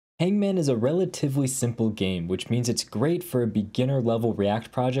Hangman is a relatively simple game, which means it's great for a beginner level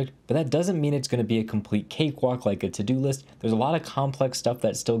React project, but that doesn't mean it's going to be a complete cakewalk like a to-do list. There's a lot of complex stuff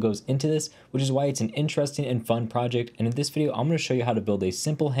that still goes into this, which is why it's an interesting and fun project. And in this video, I'm going to show you how to build a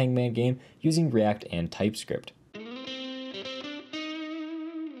simple Hangman game using React and TypeScript.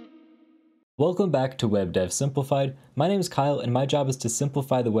 Welcome back to Web Dev Simplified. My name is Kyle and my job is to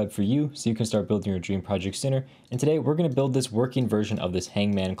simplify the web for you so you can start building your dream project sooner. And today we're going to build this working version of this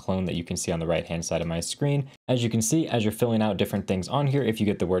Hangman clone that you can see on the right hand side of my screen. As you can see, as you're filling out different things on here, if you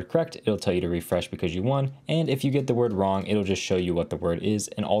get the word correct, it'll tell you to refresh because you won. And if you get the word wrong, it'll just show you what the word is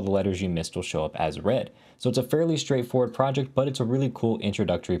and all the letters you missed will show up as red. So it's a fairly straightforward project, but it's a really cool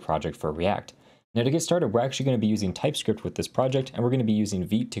introductory project for React. Now to get started, we're actually going to be using TypeScript with this project, and we're going to be using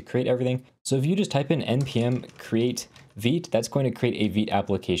Vite to create everything. So if you just type in npm create Vite, that's going to create a Vite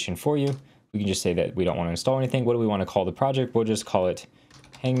application for you. We can just say that we don't want to install anything. What do we want to call the project? We'll just call it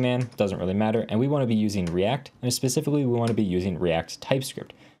Hangman, doesn't really matter. And we want to be using React, and specifically we want to be using React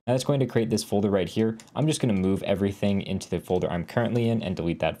TypeScript. Now that's going to create this folder right here. I'm just going to move everything into the folder I'm currently in and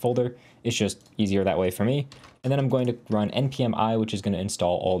delete that folder. It's just easier that way for me. And then I'm going to run npm i, which is going to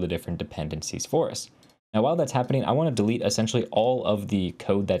install all the different dependencies for us. Now, while that's happening, I want to delete essentially all of the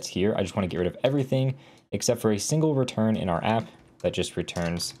code that's here. I just want to get rid of everything except for a single return in our app that just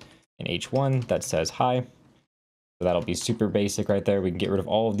returns an h1 that says hi. So that'll be super basic right there. We can get rid of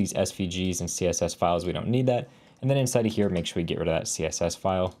all of these SVGs and CSS files. We don't need that. And then inside of here, make sure we get rid of that CSS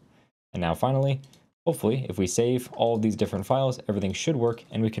file. And now finally, hopefully, if we save all of these different files, everything should work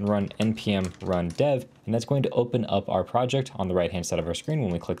and we can run npm run dev, and that's going to open up our project on the right-hand side of our screen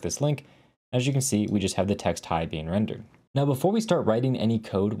when we click this link. As you can see, we just have the text hi being rendered. Now, before we start writing any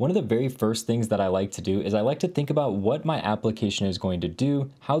code, one of the very first things that I like to do is I like to think about what my application is going to do,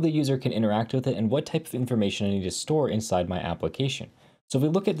 how the user can interact with it, and what type of information I need to store inside my application. So if we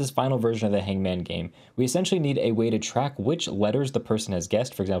look at this final version of the Hangman game, we essentially need a way to track which letters the person has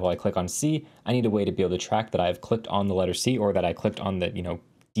guessed. For example, I click on C, I need a way to be able to track that I've clicked on the letter C or that I clicked on the,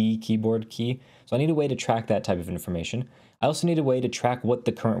 D keyboard key. So I need a way to track that type of information. I also need a way to track what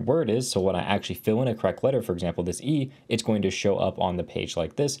the current word is. So when I actually fill in a correct letter, for example, this E, it's going to show up on the page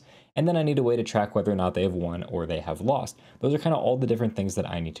like this. And then I need a way to track whether or not they have won or they have lost. Those are kind of all the different things that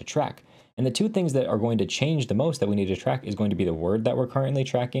I need to track. And the two things that are going to change the most that we need to track is going to be the word that we're currently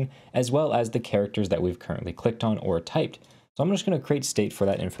tracking, as well as the characters that we've currently clicked on or typed. So I'm just going to create state for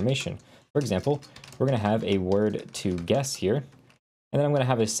that information. For example, we're going to have a word to guess here. And then I'm going to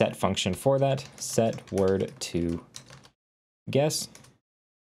have a set function for that, set word to guess.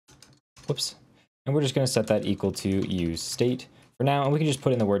 Whoops. And we're just going to set that equal to use state for now. And we can just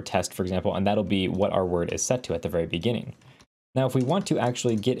put in the word test, for example, and that'll be what our word is set to at the very beginning. Now, if we want to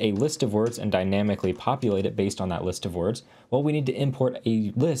actually get a list of words and dynamically populate it based on that list of words, well, we need to import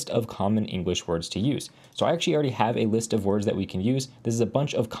a list of common English words to use. So I actually already have a list of words that we can use. This is a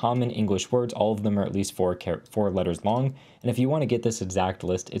bunch of common English words. All of them are at least four letters long. And if you want to get this exact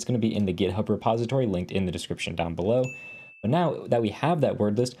list, it's going to be in the GitHub repository linked in the description down below. But now that we have that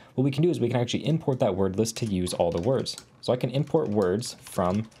word list, what we can do is we can actually import that word list to use all the words. So I can import words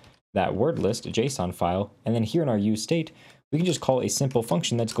from that word list, a JSON file, and then here in our use state, we can just call a simple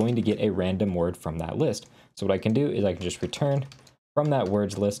function that's going to get a random word from that list. So what I can do is I can just return from that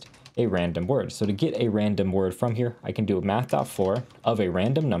words list a random word. So to get a random word from here, I can do a math.for of a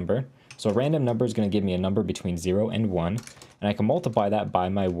random number. So a random number is going to give me a number between 0 and 1, and I can multiply that by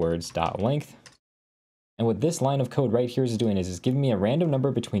my words.length. And what this line of code right here is doing is giving me a random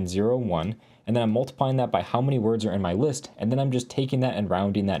number between 0 and 1, and then I'm multiplying that by how many words are in my list, and then I'm just taking that and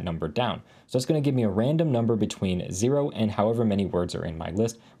rounding that number down. So it's going to give me a random number between 0 and however many words are in my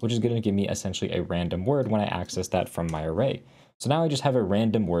list, which is going to give me essentially a random word when I access that from my array. So now I just have a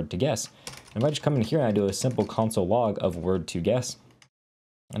random word to guess. And if I just come in here and I do a simple console log of word to guess,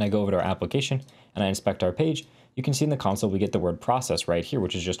 and I go over to our application and I inspect our page, you can see in the console we get the word process right here,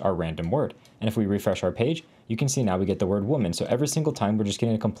 which is just our random word. And if we refresh our page, you can see now we get the word woman. So every single time we're just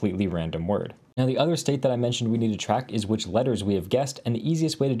getting a completely random word. Now the other state that I mentioned we need to track is which letters we have guessed, and the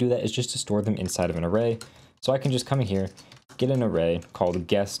easiest way to do that is just to store them inside of an array. So I can just come in here, get an array called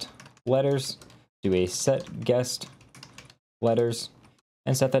guessed letters, do a set guessed letters,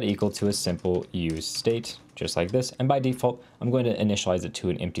 and set that equal to a simple use state, just like this. And by default, I'm going to initialize it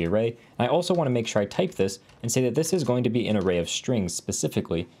to an empty array. And I also want to make sure I type this and say that this is going to be an array of strings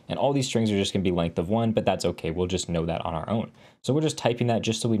specifically. And all these strings are just going to be length of 1, but that's okay. We'll just know that on our own. So we're just typing that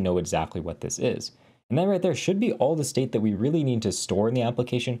just so we know exactly what this is. And that right there should be all the state that we really need to store in the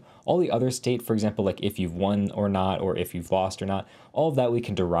application. All the other state, for example, like if you've won or not, or if you've lost or not, all of that we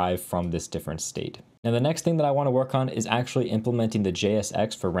can derive from this different state. Now, the next thing that I want to work on is actually implementing the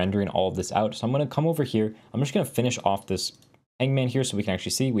JSX for rendering all of this out. So I'm going to come over here. I'm just going to finish off this Hangman here so we can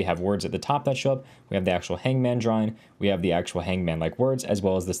actually see we have words at the top that show up. We have the actual Hangman drawing. We have the actual Hangman like words, as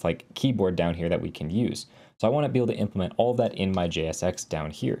well as this like keyboard down here that we can use. So I want to be able to implement all of that in my JSX down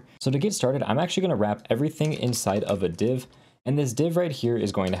here. So to get started, I'm actually going to wrap everything inside of a div. And this div right here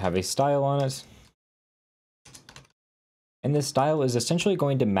is going to have a style on it. And this style is essentially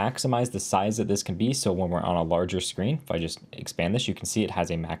going to maximize the size that this can be. So when we're on a larger screen, if I just expand this, you can see it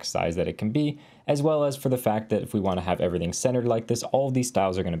has a max size that it can be, as well as for the fact that if we want to have everything centered like this, all of these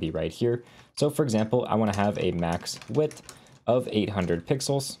styles are going to be right here. So for example, I want to have a max width of 800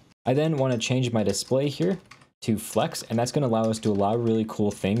 pixels. I then want to change my display here to flex, and that's going to allow us to do a lot of really cool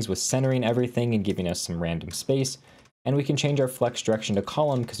things with centering everything and giving us some random space. And we can change our flex direction to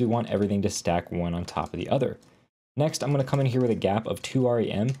column because we want everything to stack one on top of the other. Next, I'm going to come in here with a gap of 2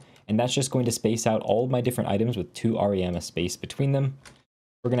 rem, and that's just going to space out all of my different items with 2 rem a space between them.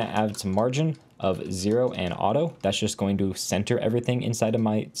 We're going to add some margin of 0 and auto. That's just going to center everything inside of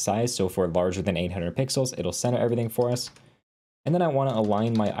my size. So for larger than 800 pixels, it'll center everything for us. And then I want to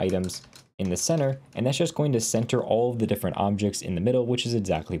align my items in the center, and that's just going to center all of the different objects in the middle, which is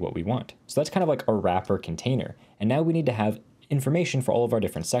exactly what we want. So that's kind of like a wrapper container. And now we need to have information for all of our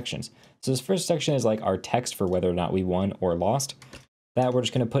different sections. So this first section is like our text for whether or not we won or lost. That we're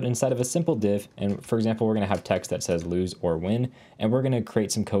just going to put inside of a simple div. And for example, we're going to have text that says lose or win. And we're going to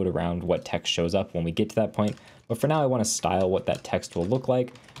create some code around what text shows up when we get to that point. But for now, I want to style what that text will look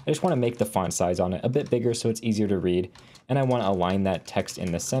like. I just want to make the font size on it a bit bigger so it's easier to read. And I want to align that text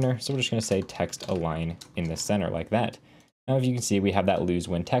in the center. So we're just going to say text align in the center like that. Now, if you can see, we have that lose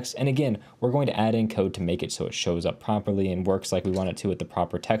win text. And again, we're going to add in code to make it so it shows up properly and works like we want it to with the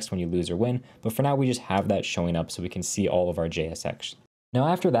proper text when you lose or win. But for now, we just have that showing up so we can see all of our JSX. Now,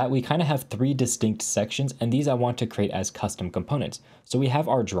 after that, we kind of have 3 distinct sections, and these I want to create as custom components. So we have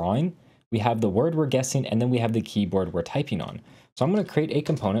our drawing, we have the word we're guessing, and then we have the keyboard we're typing on. So I'm going to create a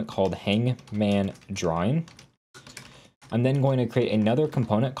component called Hangman Drawing. I'm then going to create another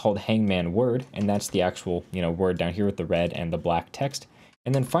component called Hangman Word, and that's the actual, word down here with the red and the black text.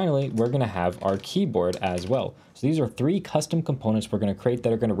 And then finally, we're going to have our keyboard as well. So these are 3 custom components we're going to create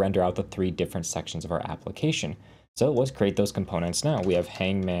that are going to render out the 3 different sections of our application. So let's create those components now. We have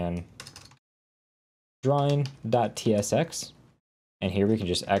Hangman drawing.tsx, and here we can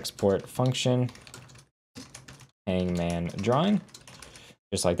just export function Hangman drawing,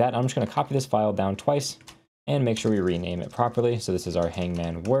 just like that. I'm just going to copy this file down twice and make sure we rename it properly. So this is our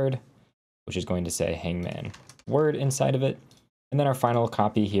Hangman Word, which is going to say Hangman Word inside of it. And then our final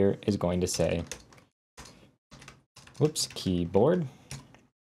copy here is going to say, keyboard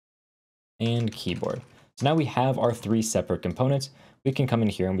and keyboard. So now we have our 3 separate components. We can come in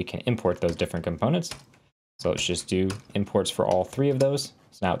here and we can import those different components. So let's just do imports for all 3 of those.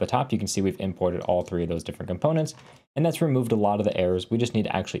 So now at the top, you can see we've imported all 3 of those different components, and that's removed a lot of the errors. We just need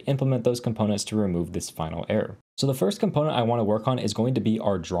to actually implement those components to remove this final error. So the first component I want to work on is going to be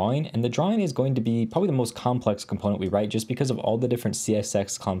our drawing, and the drawing is going to be probably the most complex component we write just because of all the different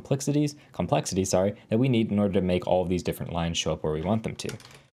CSX complexities that we need in order to make all of these different lines show up where we want them to.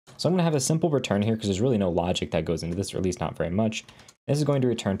 So I'm going to have a simple return here because there's really no logic that goes into this, or at least not very much. This is going to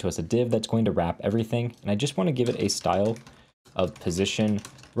return to us a div that's going to wrap everything, and I just want to give it a style of position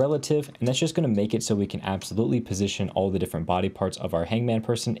relative, and that's just going to make it so we can absolutely position all the different body parts of our Hangman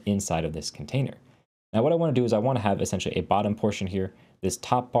person inside of this container. Now what I want to do is I want to have essentially a bottom portion here, this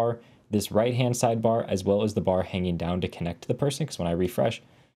top bar, this right hand side bar, as well as the bar hanging down to connect to the person, because when I refresh,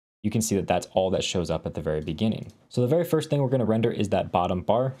 you can see that that's all that shows up at the very beginning. So the very first thing we're going to render is that bottom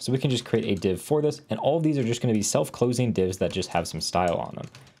bar. So we can just create a div for this, and all of these are just going to be self-closing divs that just have some style on them.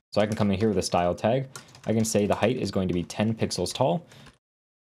 So I can come in here with a style tag. I can say the height is going to be 10 pixels tall.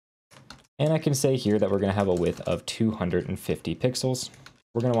 And I can say here that we're going to have a width of 250 pixels.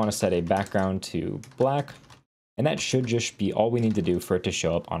 We're going to want to set a background to black, and that should just be all we need to do for it to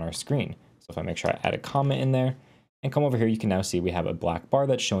show up on our screen. So if I make sure I add a comment in there and come over here, you can now see we have a black bar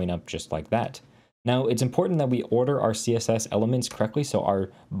that's showing up just like that. Now it's important that we order our CSS elements correctly. So our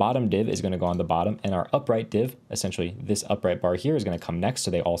bottom div is going to go on the bottom, and our upright div, essentially this upright bar here, is going to come next,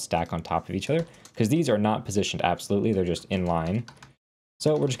 so they all stack on top of each other, because these are not positioned absolutely, they're just in line.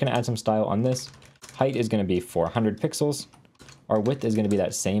 So we're just going to add some style on this. Height is going to be 400 pixels. Our width is going to be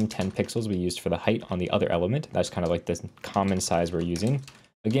that same 10 pixels we used for the height on the other element. That's kind of like this common size we're using.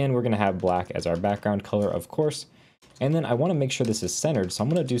 Again, we're going to have black as our background color, of course. And then I want to make sure this is centered, so I'm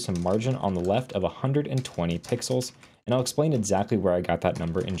going to do some margin on the left of 120 pixels, and I'll explain exactly where I got that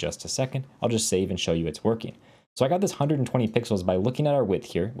number in just a second. I'll just save and show you it's working. So I got this 120 pixels by looking at our width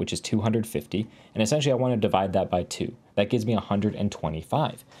here, which is 250, and essentially I want to divide that by 2. That gives me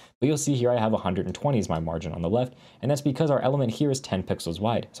 125. But you'll see here I have 120 as my margin on the left, and that's because our element here is 10 pixels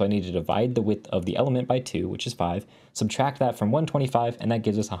wide. So I need to divide the width of the element by 2, which is 5, subtract that from 125, and that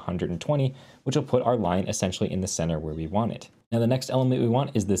gives us 120, which will put our line essentially in the center where we want it. Now the next element we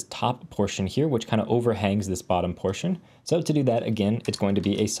want is this top portion here, which kind of overhangs this bottom portion. So to do that, again, it's going to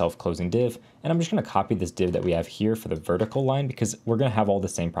be a self-closing div, and I'm just going to copy this div that we have here for the vertical line because we're going to have all the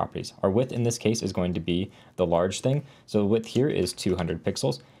same properties. Our width in this case is going to be the large thing, so the width here is 200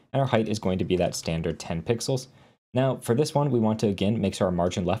 pixels, and our height is going to be that standard 10 pixels. Now for this one, we want to again make sure our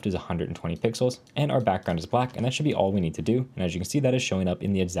margin left is 120 pixels, and our background is black, and that should be all we need to do. And as you can see, that is showing up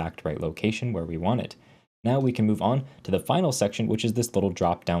in the exact right location where we want it. Now we can move on to the final section, which is this little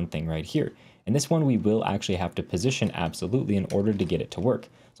drop down thing right here. And this one we will actually have to position absolutely in order to get it to work.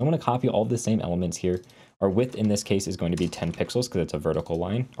 So I'm going to copy all the same elements here. Our width in this case is going to be 10 pixels because it's a vertical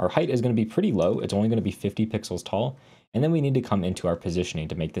line. Our height is going to be pretty low. It's only going to be 50 pixels tall. And then we need to come into our positioning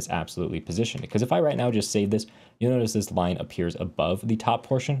to make this absolutely positioned. Because if I right now just save this, you'll notice this line appears above the top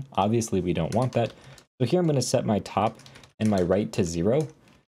portion. Obviously we don't want that. So here I'm going to set my top and my right to 0.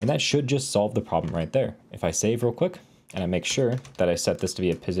 And that should just solve the problem right there. If I save real quick and I make sure that I set this to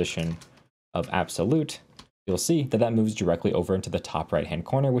be a position of absolute, you'll see that that moves directly over into the top right hand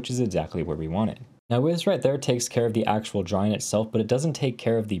corner, which is exactly where we want it. Now this right there takes care of the actual drawing itself, but it doesn't take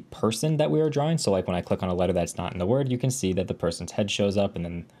care of the person that we are drawing. So like when I click on a letter that's not in the word, you can see that the person's head shows up, and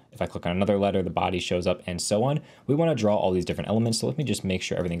then if I click on another letter, the body shows up, and so on. We want to draw all these different elements, so let me just make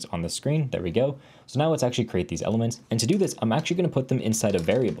sure everything's on the screen. There we go. So now let's actually create these elements, and to do this, I'm actually going to put them inside of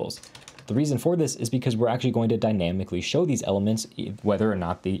variables. The reason for this is because we're actually going to dynamically show these elements whether or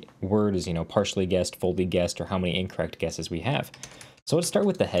not the word is, partially guessed, fully guessed, or how many incorrect guesses we have. So let's start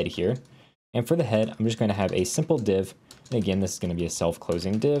with the head here. And for the head, I'm just going to have a simple div. And again, this is going to be a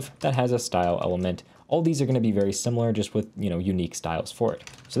self-closing div that has a style element. All these are going to be very similar, just with, unique styles for it.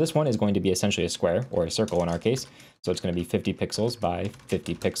 So this one is going to be essentially a square, or a circle in our case. So it's going to be 50 pixels by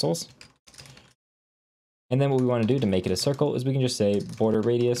 50 pixels. And then what we want to do to make it a circle is we can just say border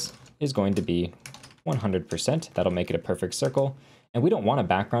radius is going to be 100%. That'll make it a perfect circle. And we don't want a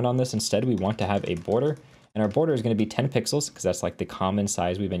background on this. Instead, we want to have a border. And our border is going to be 10 pixels because that's like the common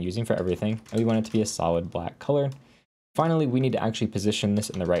size we've been using for everything. And we want it to be a solid black color. Finally, we need to actually position this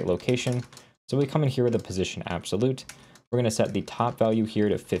in the right location. So we come in here with a position absolute. We're going to set the top value here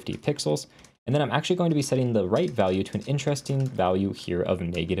to 50 pixels. And then I'm actually going to be setting the right value to an interesting value here of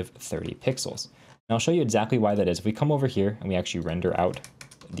negative 30 pixels. And I'll show you exactly why that is. If we come over here and we actually render out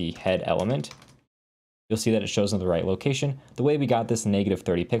the head element, you'll see that it shows in the right location. The way we got this negative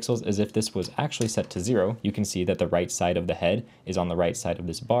 30 pixels is if this was actually set to 0, you can see that the right side of the head is on the right side of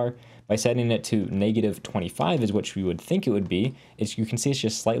this bar. By setting it to negative 25 is what we would think it would be. You can see it's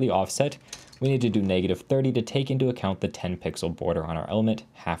just slightly offset. We need to do negative 30 to take into account the 10 pixel border on our element.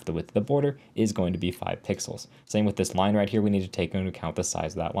 Half the width of the border is going to be 5 pixels. Same with this line right here, we need to take into account the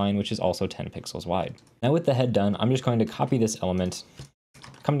size of that line, which is also 10 pixels wide. Now with the head done, I'm just going to copy this element,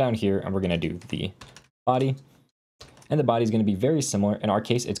 come down here, and we're going to do the body. And the body is going to be very similar. In our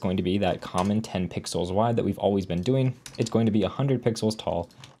case, it's going to be that common 10 pixels wide that we've always been doing. It's going to be 100 pixels tall.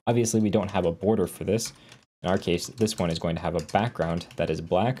 Obviously, we don't have a border for this. In our case, this one is going to have a background that is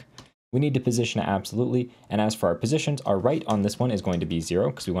black. We need to position it absolutely. And as for our positions, our right on this one is going to be 0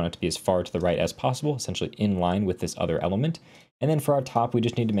 because we want it to be as far to the right as possible, essentially in line with this other element. And then for our top, we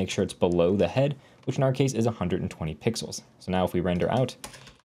just need to make sure it's below the head, which in our case is 120 pixels. So now if we render out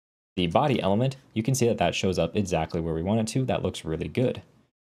the body element, you can see that that shows up exactly where we want it to. That looks really good.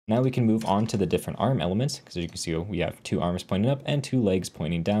 Now we can move on to the different arm elements, because as you can see, we have 2 arms pointing up and 2 legs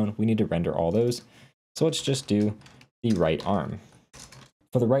pointing down. We need to render all those. So let's just do the right arm.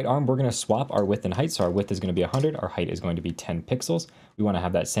 For the right arm, we're going to swap our width and height. So our width is going to be 100, our height is going to be 10 pixels. We want to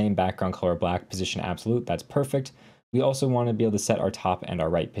have that same background color black, position absolute. That's perfect. We also want to be able to set our top and our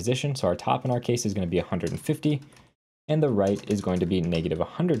right position. So our top in our case is going to be 150. And the right is going to be negative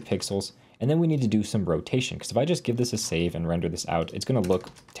 100 pixels. And then we need to do some rotation, because if I just give this a save and render this out, it's going to look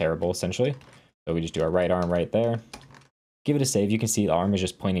terrible essentially. So we just do our right arm right there. Give it a save. You can see the arm is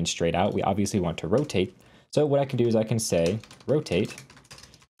just pointing straight out. We obviously want to rotate. So what I can do is I can say rotate.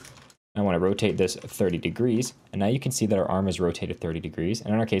 I want to rotate this 30 degrees. And now you can see that our arm is rotated 30 degrees.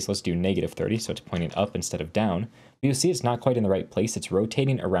 And in our case, let's do negative 30. So it's pointing up instead of down. But you'll see it's not quite in the right place. It's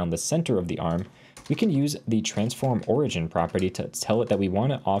rotating around the center of the arm. We can use the transform origin property to tell it that we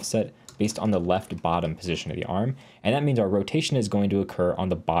want to offset based on the left bottom position of the arm, and that means our rotation is going to occur on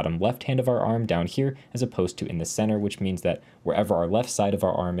the bottom left hand of our arm down here as opposed to in the center, which means that wherever our left side of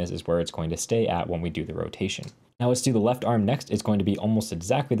our arm is where it's going to stay at when we do the rotation. Now let's do the left arm next. It's going to be almost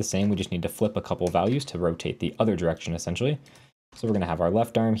exactly the same. We just need to flip a couple values to rotate the other direction essentially. So we're going to have our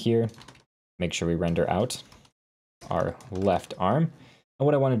left arm here. Make sure we render out our left arm. And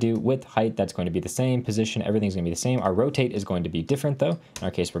what I want to do with height, that's going to be the same. Position, everything's going to be the same. Our rotate is going to be different though. In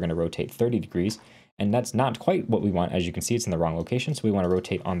our case, we're going to rotate 30 degrees. And that's not quite what we want. As you can see, it's in the wrong location. So we want to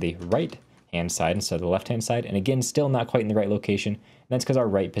rotate on the right hand side instead of the left hand side. And again, still not quite in the right location. And that's because our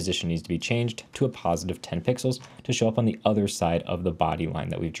right position needs to be changed to a positive 10 pixels to show up on the other side of the body line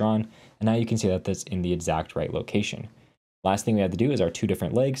that we've drawn. And now you can see that that's in the exact right location. Last thing we have to do is our two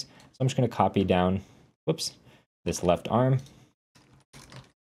different legs. So I'm just going to copy down, whoops, this left arm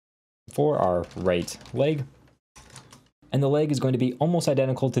for our right leg. And the leg is going to be almost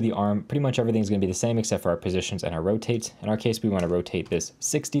identical to the arm. Pretty much everything's going to be the same except for our positions and our rotates. In our case, we want to rotate this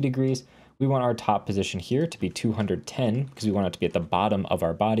 60 degrees. We want our top position here to be 210 because we want it to be at the bottom of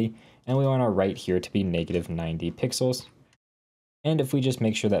our body. And we want our right here to be negative 90 pixels. And if we just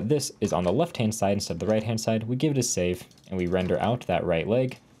make sure that this is on the left-hand side instead of the right-hand side, we give it a save and we render out that right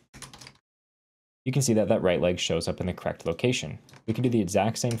leg. You can see that that right leg shows up in the correct location. We can do the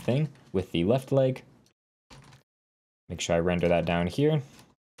exact same thing with the left leg. Make sure I render that down here.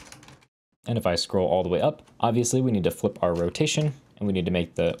 And if I scroll all the way up, obviously we need to flip our rotation and we need to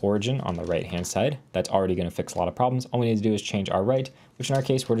make the origin on the right-hand side. That's already going to fix a lot of problems. All we need to do is change our right, which in our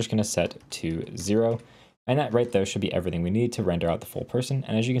case, we're just going to set to 0. And that right there should be everything we need to render out the full person.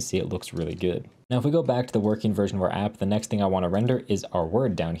 And as you can see, it looks really good. Now, if we go back to the working version of our app, the next thing I want to render is our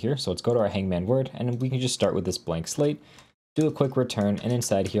word down here. So let's go to our Hangman word and we can just start with this blank slate, do a quick return. And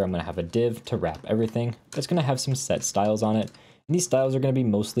inside here, I'm going to have a div to wrap everything. That's going to have some set styles on it. And these styles are going to be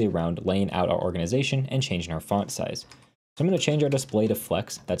mostly around laying out our organization and changing our font size. So I'm going to change our display to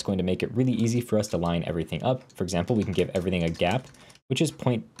flex. That's going to make it really easy for us to line everything up. For example, we can give everything a gap, which is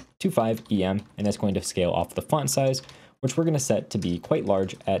 0.25 EM, and that's going to scale off the font size, which we're going to set to be quite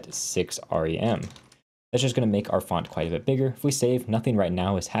large at 6 REM. That's just going to make our font quite a bit bigger. If we save, nothing right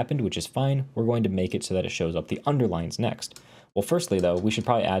now has happened, which is fine. We're going to make it so that it shows up the underlines next. Well, firstly, though, we should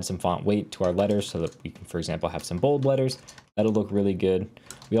probably add some font weight to our letters so that we can, for example, have some bold letters. That'll look really good.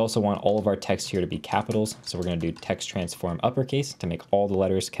 We also want all of our text here to be capitals, so we're going to do text transform uppercase to make all the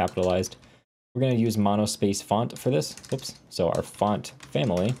letters capitalized. We're going to use monospace font for this. Oops. So our font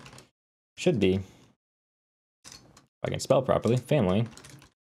family should be, if I can spell properly, family,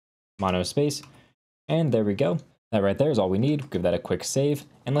 monospace, and there we go. That right there is all we need. Give that a quick save.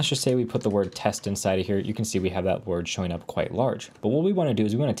 And let's just say we put the word test inside of here. You can see we have that word showing up quite large. But what we want to do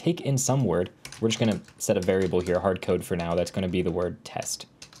is we want to take in some word. We're just going to set a variable here, hard code for now. That's going to be the word test.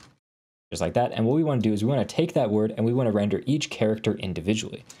 Just like that. And what we want to do is we want to take that word and we want to render each character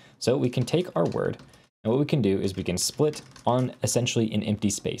individually. So we can take our word, and what we can do is we can split on essentially an empty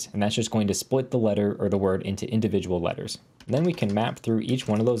space. And that's just going to split the letter or the word into individual letters. And then we can map through each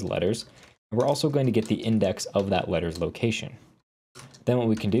one of those letters. And we're also going to get the index of that letter's location. Then what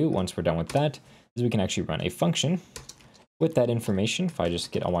we can do once we're done with that is we can actually run a function with that information. If I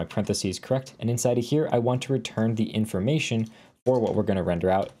just get all my parentheses correct, and inside of here, I want to return the information for what we're going to render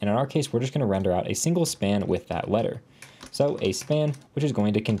out. And in our case, we're just going to render out a single span with that letter. So a span, which is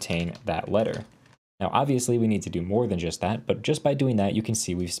going to contain that letter. Now, obviously, we need to do more than just that, but just by doing that, you can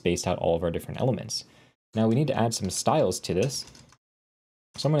see we've spaced out all of our different elements. Now, we need to add some styles to this.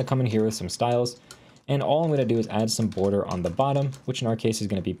 So I'm going to come in here with some styles, and all I'm going to do is add some border on the bottom, which in our case is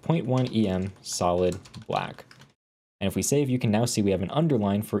going to be 0.1 EM solid black. And if we save, you can now see we have an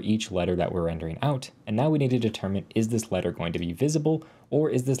underline for each letter that we're rendering out. And now we need to determine, is this letter going to be visible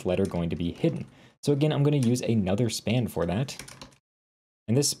or is this letter going to be hidden? So again, I'm going to use another span for that.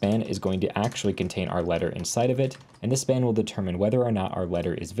 And this span is going to actually contain our letter inside of it. And this span will determine whether or not our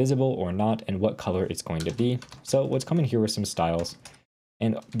letter is visible or not and what color it's going to be. So let's come in here with some styles.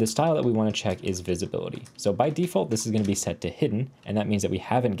 And the style that we want to check is visibility. So by default, this is going to be set to hidden, and that means that we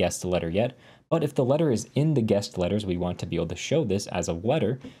haven't guessed the letter yet. But if the letter is in the guessed letters, we want to be able to show this as a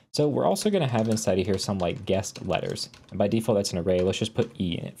letter. So we're also going to have inside of here some like guessed letters. And by default, that's an array. Let's just put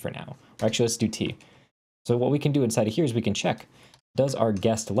E in it for now. Or actually, let's do T. So what we can do inside of here is we can check, does our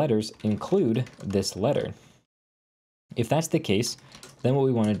guessed letters include this letter? If that's the case, then what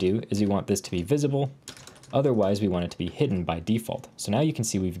we want to do is we want this to be visible. Otherwise, we want it to be hidden by default. So now you can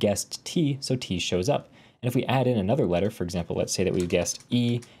see we've guessed T, so T shows up. And if we add in another letter, for example, let's say that we've guessed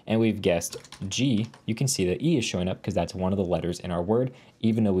E and we've guessed G, you can see that E is showing up because that's one of the letters in our word.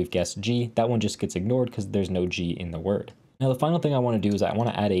 Even though we've guessed G, that one just gets ignored because there's no G in the word. Now the final thing I want to do is I want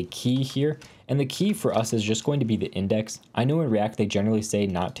to add a key here, and the key for us is just going to be the index. I know in React they generally say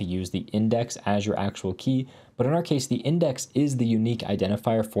not to use the index as your actual key, but in our case the index is the unique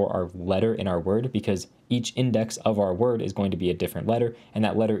identifier for our letter in our word, because each index of our word is going to be a different letter, and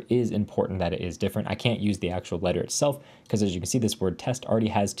that letter is important that it is different. I can't use the actual letter itself because, as you can see, this word test already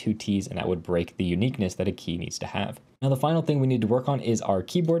has 2 T's, and that would break the uniqueness that a key needs to have. Now the final thing we need to work on is our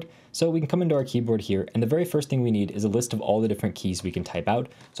keyboard. So we can come into our keyboard here, and the very first thing we need is a list of all the different keys we can type out.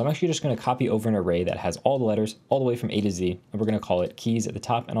 So I'm actually just going to copy over an array that has all the letters all the way from A to Z, and we're going to call it keys at the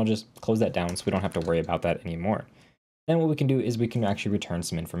top, and I'll just close that down so we don't have to worry about that anymore. Then what we can do is we can actually return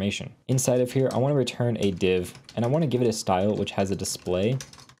some information. Inside of here, I want to return a div, and I want to give it a style which has a display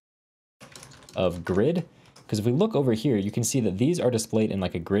of grid, because if we look over here, you can see that these are displayed in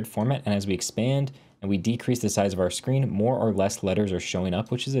like a grid format, and as we expand and we decrease the size of our screen, more or less letters are showing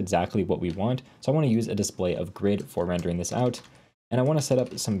up, which is exactly what we want. So I want to use a display of grid for rendering this out, and I want to set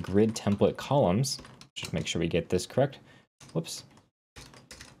up some grid template columns. Just make sure we get this correct. Whoops.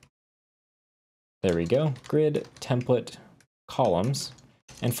 There we go, grid template columns.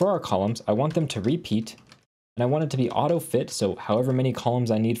 And for our columns, I want them to repeat, and I want it to be auto fit, so however many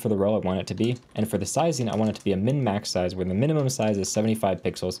columns I need for the row, I want it to be. And for the sizing, I want it to be a min-max size, where the minimum size is 75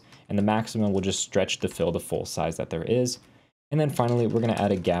 pixels, and the maximum will just stretch to fill the full size that there is. And then finally, we're going to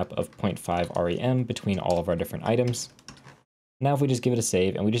add a gap of 0.5 rem between all of our different items. Now if we just give it a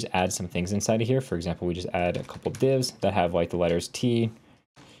save, and we just add some things inside of here, for example, we just add a couple divs that have like the letters T,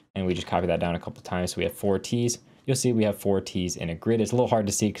 and we just copy that down a couple times, so we have 4 T's. You'll see we have 4 T's in a grid. It's a little hard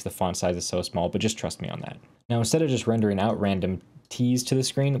to see because the font size is so small, but just trust me on that. Now, instead of just rendering out random T's to the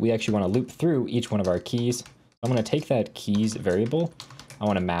screen, we actually want to loop through each one of our keys. I'm going to take that keys variable, I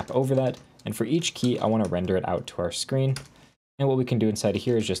want to map over that, and for each key, I want to render it out to our screen. And what we can do inside of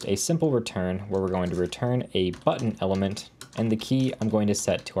here is just a simple return, where we're going to return a button element, and the key I'm going to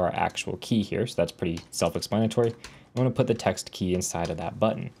set to our actual key here, so that's pretty self-explanatory. I'm going to put the text key inside of that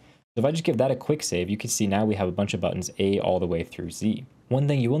button. So if I just give that a quick save, you can see now we have a bunch of buttons A all the way through Z. One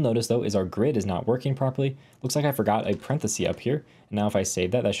thing you will notice though is our grid is not working properly. Looks like I forgot a parenthesis up here. And now if I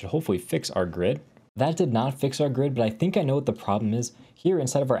save that, that should hopefully fix our grid. That did not fix our grid, but I think I know what the problem is. Here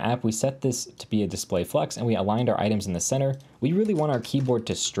inside of our app, we set this to be a display flex, and we aligned our items in the center. We really want our keyboard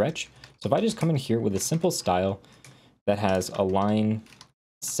to stretch. So if I just come in here with a simple style that has align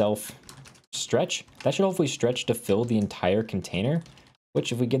self stretch, that should hopefully stretch to fill the entire container,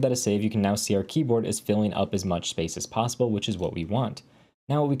 which if we give that a save, you can now see our keyboard is filling up as much space as possible, which is what we want.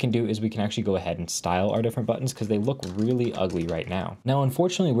 Now what we can do is we can actually go ahead and style our different buttons because they look really ugly right now. Now,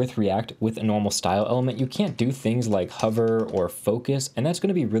 unfortunately with React, with a normal style element, you can't do things like hover or focus, and that's going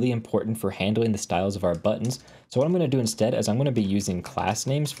to be really important for handling the styles of our buttons. So what I'm going to do instead is I'm going to be using class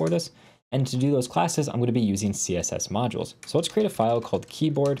names for this, and to do those classes, I'm going to be using CSS modules. So let's create a file called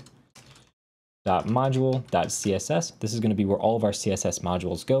keyboard.module.css. This is going to be where all of our CSS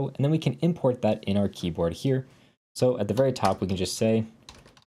modules go, and then we can import that in our keyboard here. So at the very top, we can just say,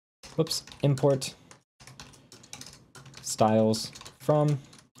 import styles from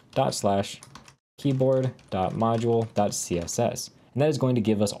 /keyboard.module.css. And that is going to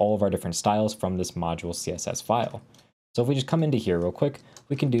give us all of our different styles from this module CSS file. So if we just come into here real quick,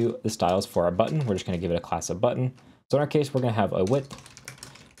 we can do the styles for our button. We're just going to give it a class of button. So in our case, we're going to have a width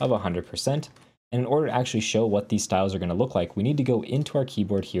of 100%. And in order to actually show what these styles are going to look like, we need to go into our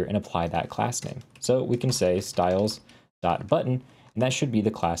keyboard here and apply that class name. So we can say styles.button, and that should be the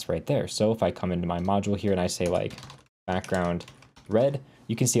class right there. So if I come into my module here and I say like background red,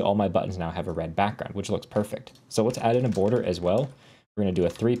 you can see all my buttons now have a red background, which looks perfect. So let's add in a border as well. We're going to do a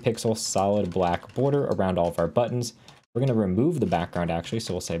 3-pixel solid black border around all of our buttons. We're going to remove the background actually,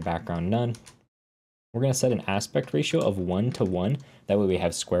 so we'll say background none. We're going to set an aspect ratio of 1:1. That way we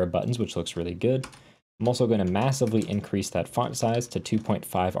have square buttons, which looks really good. I'm also going to massively increase that font size to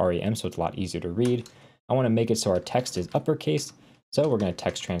 2.5 rem, so it's a lot easier to read. I want to make it so our text is uppercase, so we're going to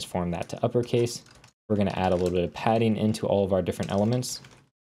text transform that to uppercase. We're going to add a little bit of padding into all of our different elements.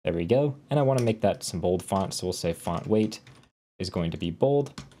 There we go. And I want to make that some bold font, so we'll say font weight is going to be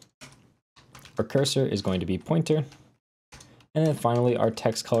bold. Our cursor is going to be pointer. And then finally, our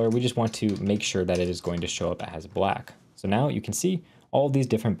text color, we just want to make sure that it is going to show up as black. So now you can see all of these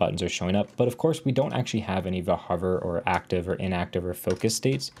different buttons are showing up, but of course we don't actually have any of the hover or active or inactive or focus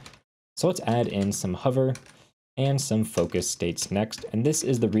states. So let's add in some hover and some focus states next. And this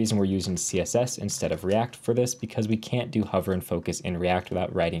is the reason we're using CSS instead of React for this, because we can't do hover and focus in React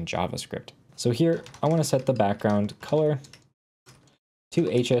without writing JavaScript. So here, I want to set the background color to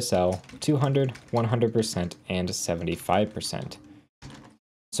HSL 200, 100%, and 75%.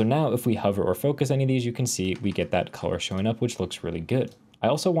 So now if we hover or focus any of these, you can see we get that color showing up, which looks really good. I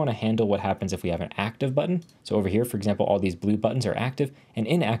also want to handle what happens if we have an active button. So over here, for example, all these blue buttons are active, and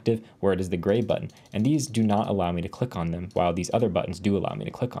inactive where it is the gray button. And these do not allow me to click on them, while these other buttons do allow me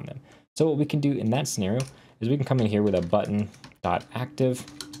to click on them. So what we can do in that scenario is we can come in here with a button.active,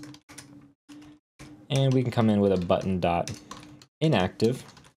 and we can come in with a button.inactive.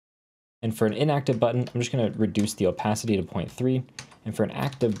 And for an inactive button, I'm just going to reduce the opacity to 0.3. And for an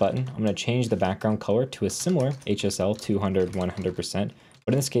active button, I'm going to change the background color to a similar HSL 200, 100%.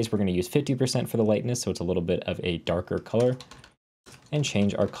 But in this case, we're going to use 50% for the lightness, so it's a little bit of a darker color, and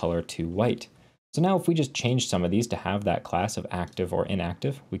change our color to white. So now if we just change some of these to have that class of active or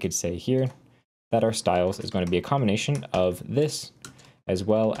inactive, we could say here that our styles is going to be a combination of this as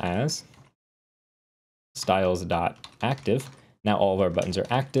well as styles.active. Now all of our buttons are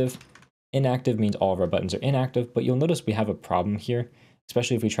active. Inactive means all of our buttons are inactive, but you'll notice we have a problem here,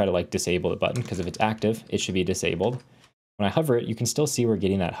 especially if we try to like disable the button, because if it's active, it should be disabled. When I hover it, you can still see we're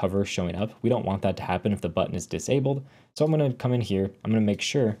getting that hover showing up. We don't want that to happen if the button is disabled. So I'm going to come in here. I'm going to make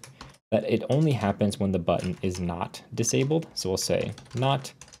sure that it only happens when the button is not disabled. So we'll say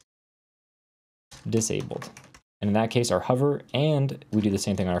not disabled. And in that case, our hover, and we do the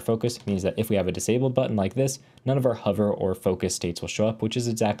same thing on our focus, means that if we have a disabled button like this, none of our hover or focus states will show up, which is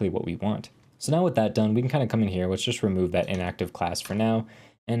exactly what we want. So now with that done, we can kind of come in here. Let's just remove that inactive class for now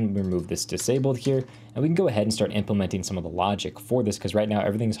and remove this disabled here. And we can go ahead and start implementing some of the logic for this, because right now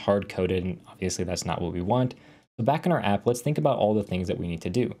everything's hard coded, and obviously that's not what we want. So back in our app, let's think about all the things that we need to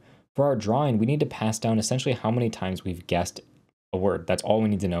do. For our drawing, we need to pass down essentially how many times we've guessed a word. That's all we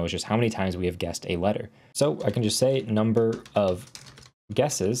need to know, is just how many times we have guessed a letter. So I can just say number of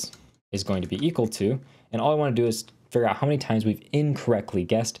guesses is going to be equal to, and all I want to do is figure out how many times we've incorrectly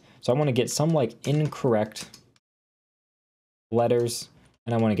guessed. So I want to get some like incorrect letters,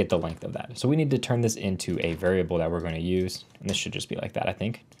 and I want to get the length of that. So we need to turn this into a variable that we're going to use, and this should just be like that, I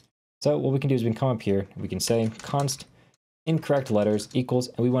think. So what we can do is we can come up here, we can say const incorrect letters equals,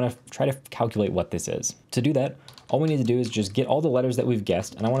 and we want to try to calculate what this is. To do that, all we need to do is just get all the letters that we've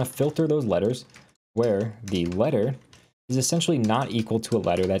guessed, and I want to filter those letters where the letter is essentially not equal to a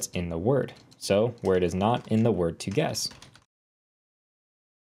letter that's in the word. So where it is not in the word to guess.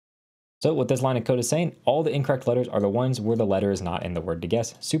 So what this line of code is saying, all the incorrect letters are the ones where the letter is not in the word to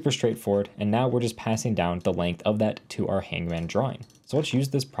guess. Super straightforward. And now we're just passing down the length of that to our Hangman drawing. So let's use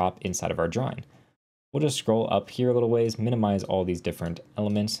this prop inside of our drawing. We'll just scroll up here a little ways, minimize all these different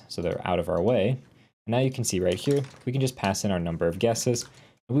elements so they're out of our way. And now you can see right here, we can just pass in our number of guesses.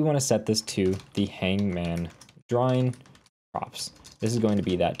 And we want to set this to the Hangman drawing props. This is going to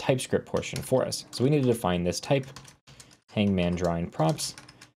be that TypeScript portion for us. So we need to define this type, Hangman drawing props.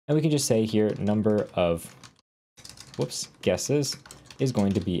 And we can just say here, number of guesses is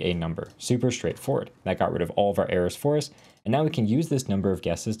going to be a number. Super straightforward. That got rid of all of our errors for us. And now we can use this number of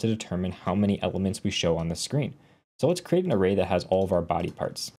guesses to determine how many elements we show on the screen. So let's create an array that has all of our body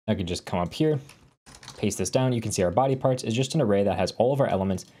parts. I can just come up here, paste this down. You can see our body parts is just an array that has all of our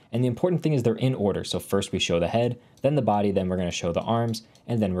elements. And the important thing is they're in order. So first we show the head, then the body, then we're going to show the arms,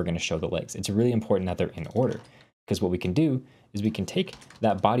 and then we're going to show the legs. It's really important that they're in order, because what we can do is we can take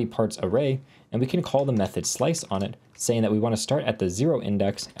that body parts array and we can call the method slice on it, saying that we want to start at the 0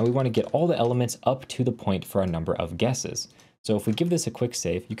 index and we want to get all the elements up to the point for a number of guesses. So if we give this a quick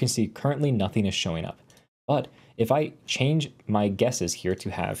save, you can see currently nothing is showing up. But if I change my guesses here to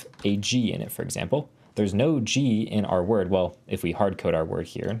have a G in it, for example, there's no G in our word. Well, if we hard code our word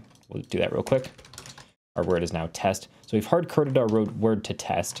here, we'll do that real quick. Our word is now test. So we've hard coded our word to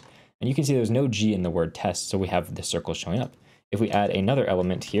test, and you can see there's no G in the word test, so we have the circle showing up. If we add another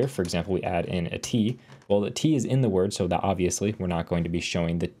element here, for example, we add in a T, well, the T is in the word, so that obviously we're not going to be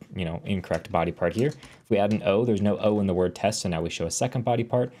showing the incorrect body part here. If we add an O, there's no O in the word test, so now we show a second body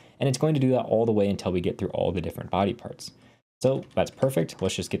part, and it's going to do that all the way until we get through all the different body parts. So that's perfect.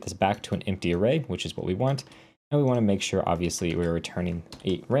 Let's just get this back to an empty array, which is what we want. And we want to make sure, obviously, we're returning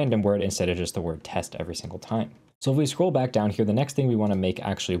a random word instead of just the word test every single time. So if we scroll back down here, the next thing we want to make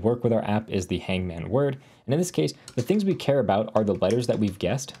actually work with our app is the Hangman word. And in this case, the things we care about are the letters that we've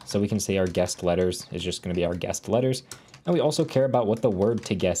guessed. So we can say our guessed letters is just going to be our guessed letters. And we also care about what the word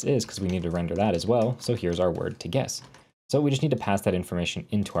to guess is, because we need to render that as well. So here's our word to guess. So we just need to pass that information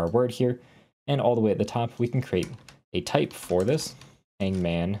into our word here. And all the way at the top, we can create a type for this.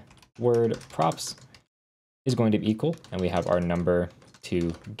 Hangman word props is going to be equal. And we have our number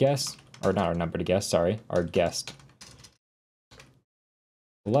to guess. Or not our number to guess, sorry, our guessed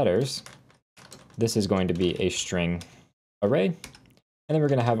letters. This is going to be a string array. And then we're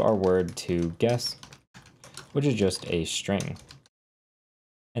going to have our word to guess, which is just a string.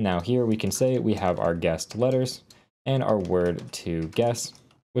 And now here we can say we have our guessed letters and our word to guess,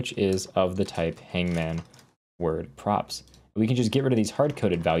 which is of the type hangman word props. We can just get rid of these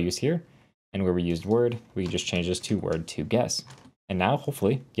hard-coded values here, and where we used word, we can just change this to word to guess. And now,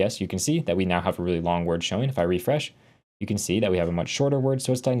 hopefully, yes, you can see that we now have a really long word showing. If I refresh, you can see that we have a much shorter word,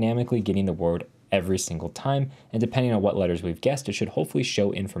 so it's dynamically getting the word every single time. And depending on what letters we've guessed, it should hopefully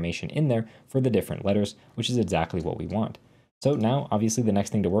show information in there for the different letters, which is exactly what we want. So now, obviously, the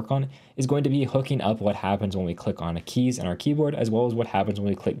next thing to work on is going to be hooking up what happens when we click on keys in our keyboard, as well as what happens when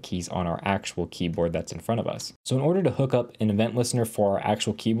we click keys on our actual keyboard that's in front of us. So in order to hook up an event listener for our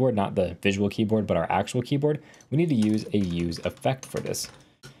actual keyboard, not the visual keyboard, but our actual keyboard, we need to use a use effect for this.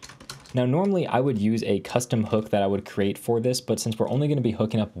 Now, normally I would use a custom hook that I would create for this, but since we're only going to be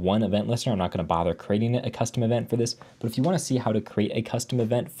hooking up one event listener, I'm not going to bother creating a custom event for this. But if you want to see how to create a custom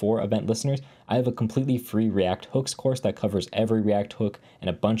event for event listeners, I have a completely free React hooks course that covers every React hook and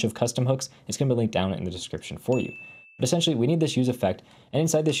a bunch of custom hooks. It's going to be linked down in the description for you. But essentially, we need this use effect, and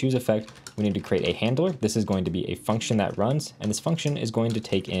inside this use effect, we need to create a handler. This is going to be a function that runs, and this function is going to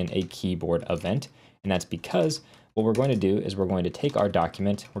take in a keyboard event, and that's because what we're going to do is we're going to take our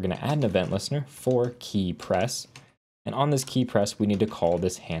document, we're going to add an event listener for key press, and on this key press, we need to call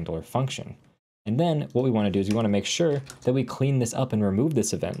this handler function. And then what we want to do is we want to make sure that we clean this up and remove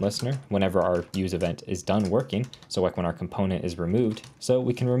this event listener whenever our use event is done working. So like when our component is removed, so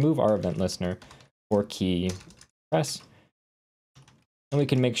we can remove our event listener for key press, and we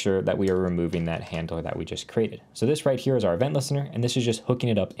can make sure that we are removing that handler that we just created. So this right here is our event listener, and this is just hooking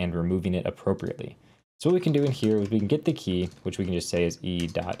it up and removing it appropriately. So what we can do in here is we can get the key, which we can just say is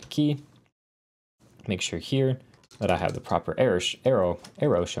e.key. Make sure here that I have the proper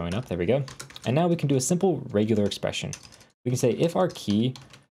arrow showing up. There we go. And now we can do a simple regular expression. We can say if our key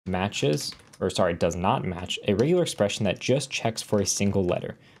matches, or sorry, does not match a regular expression that just checks for a single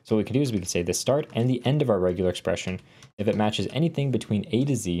letter. So what we can do is we can say the start and the end of our regular expression. If it matches anything between A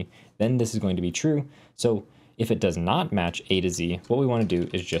to Z, then this is going to be true. So if it does not match A to Z, what we want to do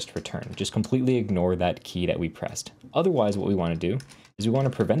is just return. Just completely ignore that key that we pressed. Otherwise, what we want to do is we want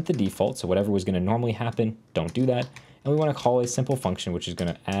to prevent the default, so whatever was going to normally happen, don't do that. And we want to call a simple function, which is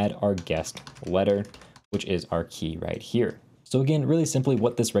going to add our guessed letter, which is our key right here. So again, really simply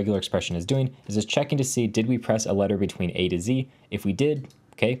what this regular expression is doing is just checking to see, did we press a letter between A to Z? If we did,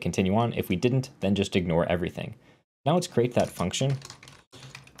 okay, continue on. If we didn't, then just ignore everything. Now let's create that function.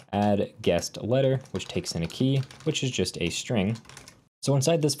 Add guessed letter, which takes in a key, which is just a string. So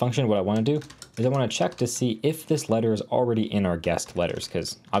inside this function, what I want to do is I want to check to see if this letter is already in our guessed letters,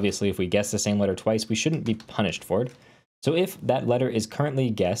 because obviously if we guess the same letter twice, we shouldn't be punished for it. So if that letter is currently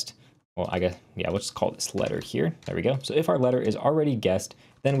guessed, well, I guess, yeah, let's call this letter here. There we go. So if our letter is already guessed,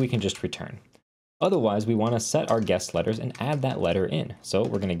 then we can just return. Otherwise, we want to set our guessed letters and add that letter in. So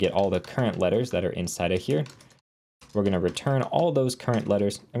we're going to get all the current letters that are inside of here. We're going to return all those current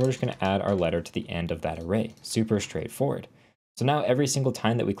letters, and we're just going to add our letter to the end of that array. Super straightforward. So now every single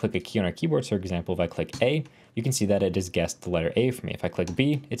time that we click a key on our keyboard, so for example, if I click A, you can see that it has guessed the letter A for me. If I click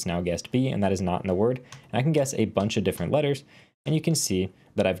B, it's now guessed B, and that is not in the word. And I can guess a bunch of different letters, and you can see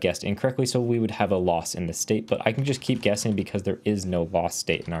that I've guessed incorrectly, so we would have a loss in this state, but I can just keep guessing because there is no loss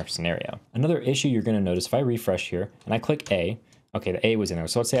state in our scenario. Another issue you're going to notice if I refresh here and I click A, okay, the A was in there.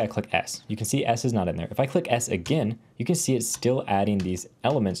 So let's say I click S. You can see S is not in there. If I click S again, you can see it's still adding these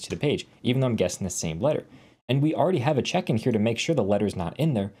elements to the page, even though I'm guessing the same letter. And we already have a check in here to make sure the letter's not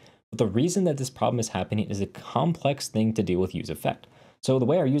in there. But the reason that this problem is happening is a complex thing to deal with use effect. So the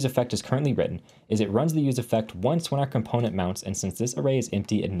way our use effect is currently written is it runs the use effect once when our component mounts, and since this array is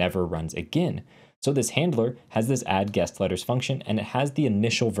empty, it never runs again. So this handler has this add guessed letters function, and it has the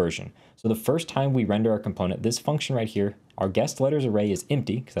initial version. So the first time we render our component, this function right here, our guessed letters array is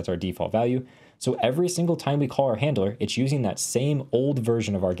empty because that's our default value. So every single time we call our handler, it's using that same old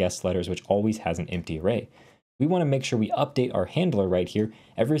version of our guessed letters, which always has an empty array. We want to make sure we update our handler right here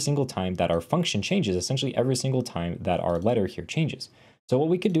every single time that our function changes, essentially every single time that our letter here changes. So what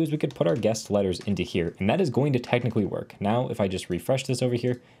we could do is we could put our guessed letters into here, and that is going to technically work. Now, if I just refresh this over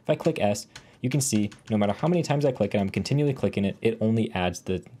here, if I click S, you can see no matter how many times I click it, I'm continually clicking it, it only adds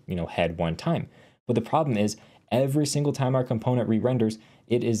the head one time. But the problem is every single time our component re-renders,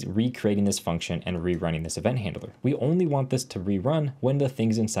 it is recreating this function and rerunning this event handler. We only want this to rerun when the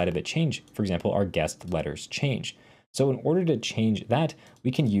things inside of it change. For example, our guessed letters change. So in order to change that,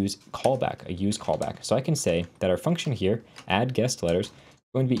 we can use callback, a use callback. So I can say that our function here, add guessed letters, is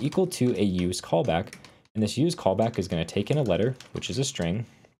going to be equal to a use callback. And this use callback is going to take in a letter, which is a string,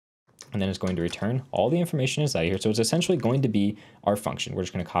 and then it's going to return all the information inside here. So it's essentially going to be our function. We're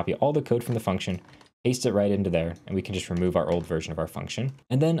just going to copy all the code from the function, paste it right into there, and we can just remove our old version of our function.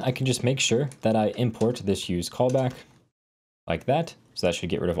 And then I can just make sure that I import this use callback like that. So that should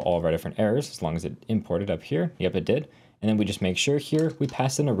get rid of all of our different errors as long as it imported up here. Yep, it did. And then we just make sure here we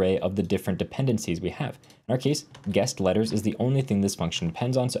pass an array of the different dependencies we have. In our case, guest letters is the only thing this function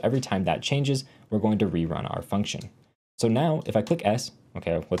depends on. So every time that changes, we're going to rerun our function. So now if I click S,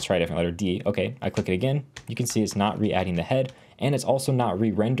 okay, let's try a different letter, D. Okay, I click it again. You can see it's not re-adding the head, and it's also not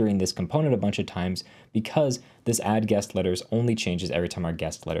re-rendering this component a bunch of times because this add guest letters only changes every time our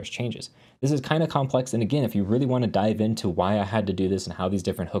guest letters changes. This is kind of complex, and again, if you really want to dive into why I had to do this and how these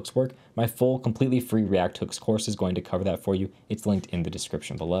different hooks work, my full, completely free React Hooks course is going to cover that for you. It's linked in the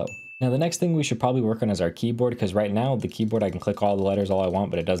description below. Now, the next thing we should probably work on is our keyboard, because right now the keyboard, I can click all the letters all I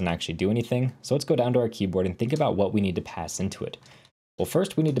want, but it doesn't actually do anything. So let's go down to our keyboard and think about what we need to pass into it. Well,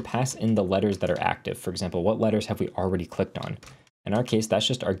 first we need to pass in the letters that are active. For example, what letters have we already clicked on? In our case, that's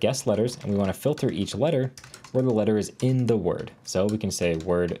just our guest letters, and we want to filter each letter where the letter is in the word. So we can say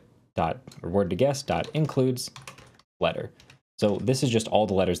word to guest dot includes letter. So this is just all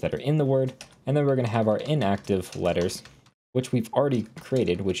the letters that are in the word, and then we're going to have our inactive letters, which we've already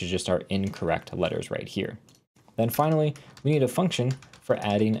created, which is just our incorrect letters right here. Then finally, we need a function for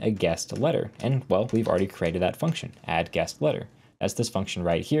adding a guest letter, and well, we've already created that function, add guest letter. That's this function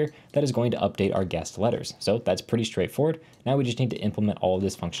right here that is going to update our guest letters. So that's pretty straightforward. Now we just need to implement all of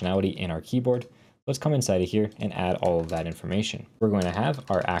this functionality in our keyboard. Let's come inside of here and add all of that information. We're going to have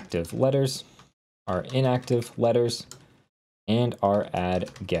our active letters, our inactive letters, and our add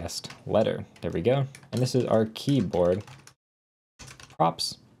guest letter. There we go. And this is our keyboard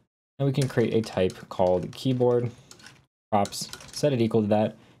props. And we can create a type called keyboard props, set it equal to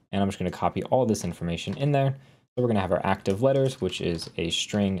that. And I'm just going to copy all this information in there. So we're going to have our active letters, which is a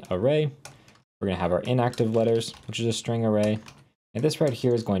string array. We're going to have our inactive letters, which is a string array. And this right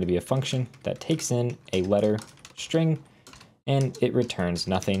here is going to be a function that takes in a letter string and it returns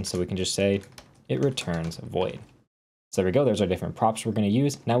nothing. So we can just say it returns void. So there we go. There's our different props we're going to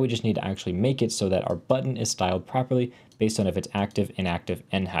use. Now we just need to actually make it so that our button is styled properly based on if it's active, inactive,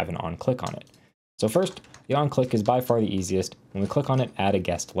 and have an on click on it. So first, the on click is by far the easiest. When we click on it, add a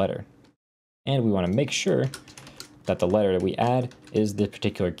guest letter. And we want to make sure that the letter that we add is the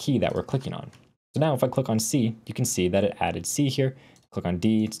particular key that we're clicking on. So now if I click on C, you can see that it added C here. Click on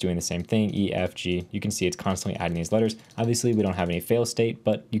D, it's doing the same thing, E, F, G. You can see it's constantly adding these letters. Obviously, we don't have any fail state,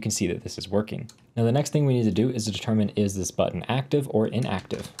 but you can see that this is working. Now, the next thing we need to do is to determine is this button active or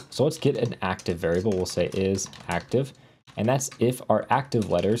inactive. So let's get an active variable. We'll say is active, and that's if our active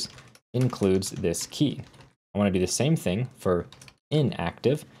letters includes this key. I want to do the same thing for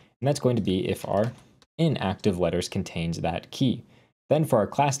inactive, and that's going to be if our inactive letters contains that key. Then for our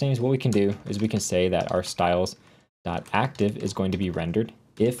class names, what we can do is we can say that our styles.active is going to be rendered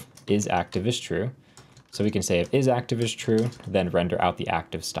if isActive is true. So we can say if isActive is true, then render out the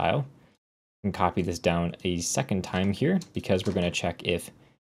active style. And copy this down a second time here because we're going to check if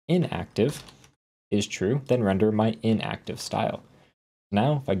inactive is true, then render my inactive style.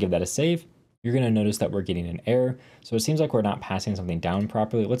 Now, if I give that a save, you're going to notice that we're getting an error. So it seems like we're not passing something down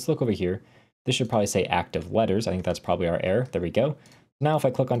properly. Let's look over here. This should probably say active letters. I think that's probably our error. There we go. Now, if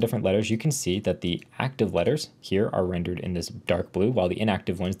I click on different letters, you can see that the active letters here are rendered in this dark blue, while the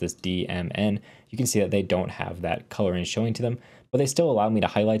inactive ones, this D, M, N, you can see that they don't have that coloring showing to them, but they still allow me to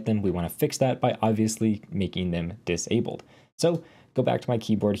highlight them. We want to fix that by obviously making them disabled. So go back to my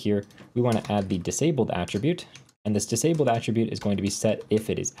keyboard here. We want to add the disabled attribute, and this disabled attribute is going to be set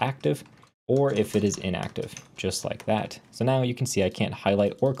if it is active or if it is inactive, just like that. So now you can see I can't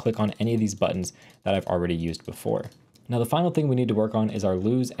highlight or click on any of these buttons that I've already used before. Now the final thing we need to work on is our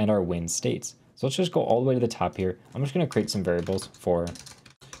lose and our win states. So let's just go all the way to the top here. I'm just going to create some variables for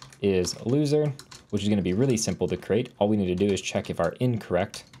is loser, which is going to be really simple to create. All we need to do is check if our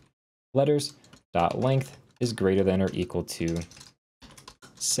incorrect letters dot length is greater than or equal to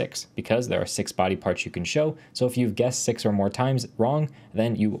 6, because there are 6 body parts you can show. So if you've guessed 6 or more times wrong,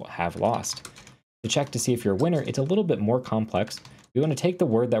 then you have lost. To check to see if you're a winner, it's a little bit more complex. We want to take the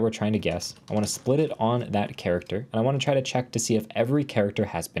word that we're trying to guess. I want to split it on that character, and I want to try to check to see if every character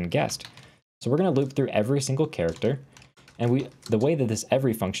has been guessed. So we're going to loop through every single character. And the way that this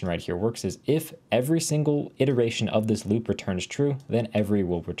every function right here works is if every single iteration of this loop returns true, then every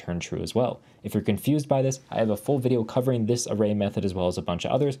will return true as well. If you're confused by this, I have a full video covering this array method as well as a bunch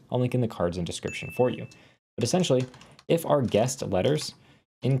of others. I'll link in the cards and description for you. But essentially, if our guessed letters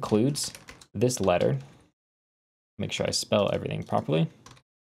includes this letter, make sure I spell everything properly.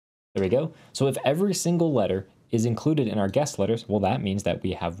 There we go. So if every single letter is included in our guessed letters, well, that means that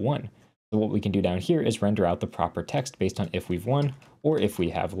we have won. So what we can do down here is render out the proper text based on if we've won or if we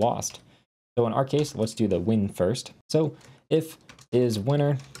have lost. So in our case, let's do the win first. So if is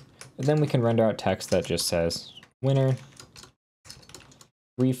winner, then we can render out text that just says winner,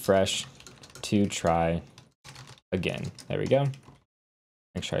 refresh to try again. There we go.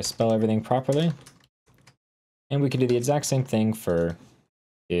 Make sure I spell everything properly. And we can do the exact same thing for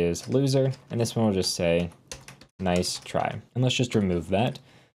is loser, and this one will just say nice try. And let's just remove that.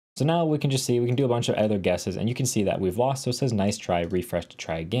 So now we can just see, we can do a bunch of other guesses, and you can see that we've lost. So it says nice try, refresh to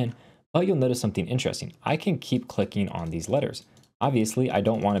try again. But you'll notice something interesting. I can keep clicking on these letters. Obviously, I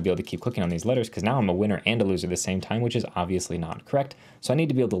don't want to be able to keep clicking on these letters because now I'm a winner and a loser at the same time, which is obviously not correct. So I need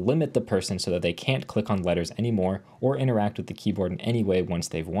to be able to limit the person so that they can't click on letters anymore or interact with the keyboard in any way once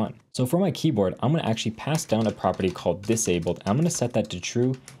they've won. So for my keyboard, I'm going to actually pass down a property called disabled. I'm going to set that to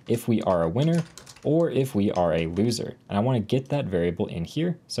true if we are a winner or if we are a loser. And I want to get that variable in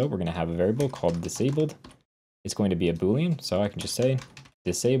here. So we're going to have a variable called disabled. It's going to be a Boolean. So I can just say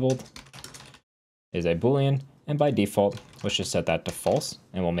disabled is a Boolean. And by default, let's just set that to false,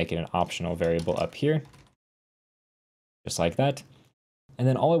 and we'll make it an optional variable up here, just like that. And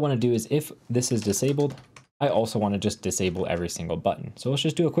then all I want to do is if this is disabled, I also want to just disable every single button. So let's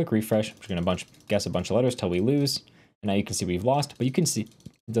just do a quick refresh. We're going to guess a bunch of letters till we lose. And now you can see we've lost, but you can see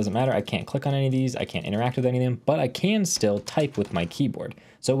it doesn't matter. I can't click on any of these. I can't interact with any of them, but I can still type with my keyboard.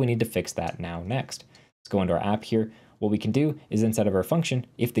 So we need to fix that now next. Let's go into our app here. What we can do is inside of our function,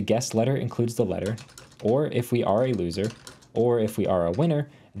 if the guessed letter includes the letter, or if we are a loser, or if we are a winner,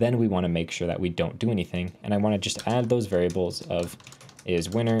 then we want to make sure that we don't do anything. And I want to just add those variables of is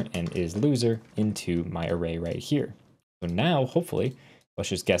winner and is loser into my array right here. So now, hopefully, let's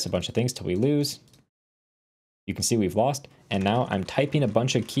just guess a bunch of things till we lose. You can see we've lost, and now I'm typing a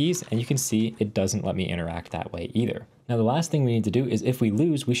bunch of keys, and you can see it doesn't let me interact that way either. Now, the last thing we need to do is if we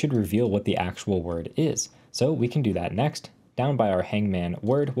lose, we should reveal what the actual word is. So we can do that next. Down by our Hangman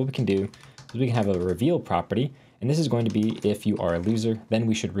word, what we can do is we can have a reveal property, and this is going to be if you are a loser, then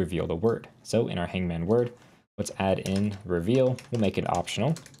we should reveal the word. So in our Hangman word, let's add in reveal. We'll make it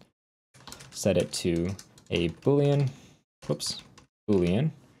optional. Set it to a Boolean. Whoops,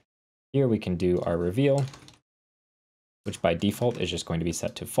 Boolean. Here we can do our reveal, which by default is just going to be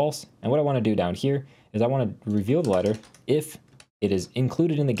set to false. And what I want to do down here is I want to reveal the letter if it is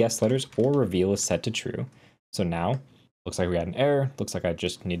included in the guessed letters or reveal is set to true. So now, looks like we got an error. Looks like I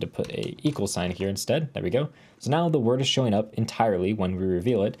just need to put a equal sign here instead. There we go. So now the word is showing up entirely when we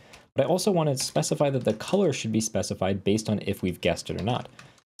reveal it. But I also want to specify that the color should be specified based on if we've guessed it or not.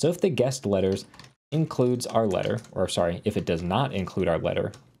 So if the guessed letters includes our letter, or sorry, if it does not include our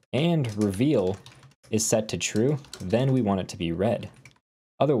letter, and reveal is set to true, then we want it to be red.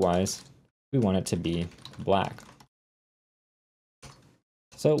 Otherwise, we want it to be black.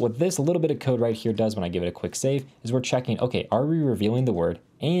 So what this little bit of code right here does when I give it a quick save is we're checking, okay, are we revealing the word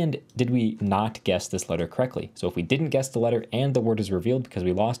and did we not guess this letter correctly? So if we didn't guess the letter and the word is revealed because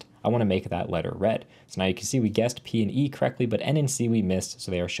we lost, I want to make that letter red. So now you can see we guessed P and E correctly, but N and C we missed, so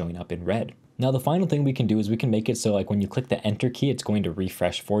they are showing up in red. Now the final thing we can do is we can make it so like when you click the enter key, it's going to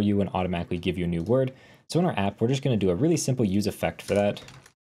refresh for you and automatically give you a new word. So in our app, we're just going to do a really simple use effect for that.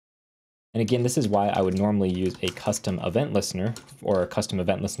 And again, this is why I would normally use a custom event listener or a custom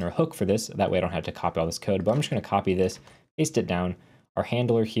event listener hook for this. That way I don't have to copy all this code, but I'm just going to copy this, paste it down. Our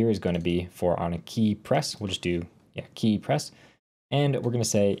handler here is going to be for on a key press. We'll just do key press. And we're going to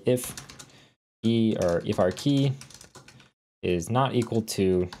say if our key is not equal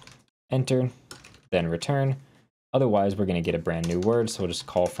to enter, then return. Otherwise, we're going to get a brand new word. So we'll just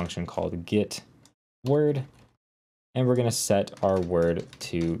call a function called get word. And we're going to set our word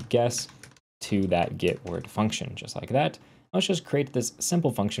to guess to that get word function, just like that. Let's just create this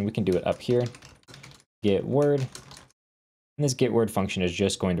simple function. We can do it up here, get word. And this get word function is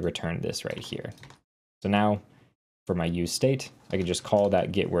just going to return this right here. So now for my use state, I can just call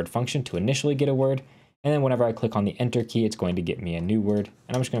that get word function to initially get a word. And then whenever I click on the enter key, it's going to get me a new word.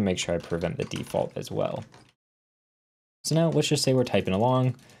 And I'm just going to make sure I prevent the default as well. So now let's just say we're typing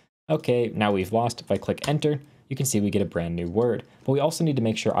along. Okay, now we've lost. If I click enter, you can see we get a brand new word. But we also need to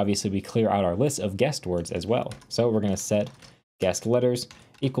make sure, obviously, we clear out our list of guessed words as well. So we're going to set guessed letters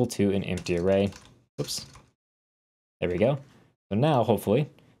equal to an empty array. Oops. There we go. So now, hopefully,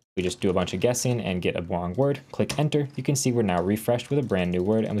 we just do a bunch of guessing and get a wrong word. Click enter. You can see we're now refreshed with a brand new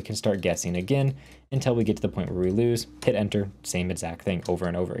word, and we can start guessing again until we get to the point where we lose. Hit enter, same exact thing over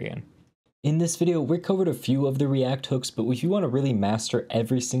and over again. In this video, we covered a few of the React hooks, but if you want to really master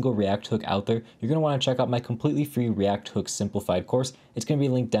every single React hook out there, you're going to want to check out my completely free React Hooks Simplified course. It's going to be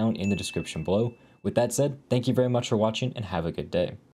linked down in the description below. With that said, thank you very much for watching and have a good day.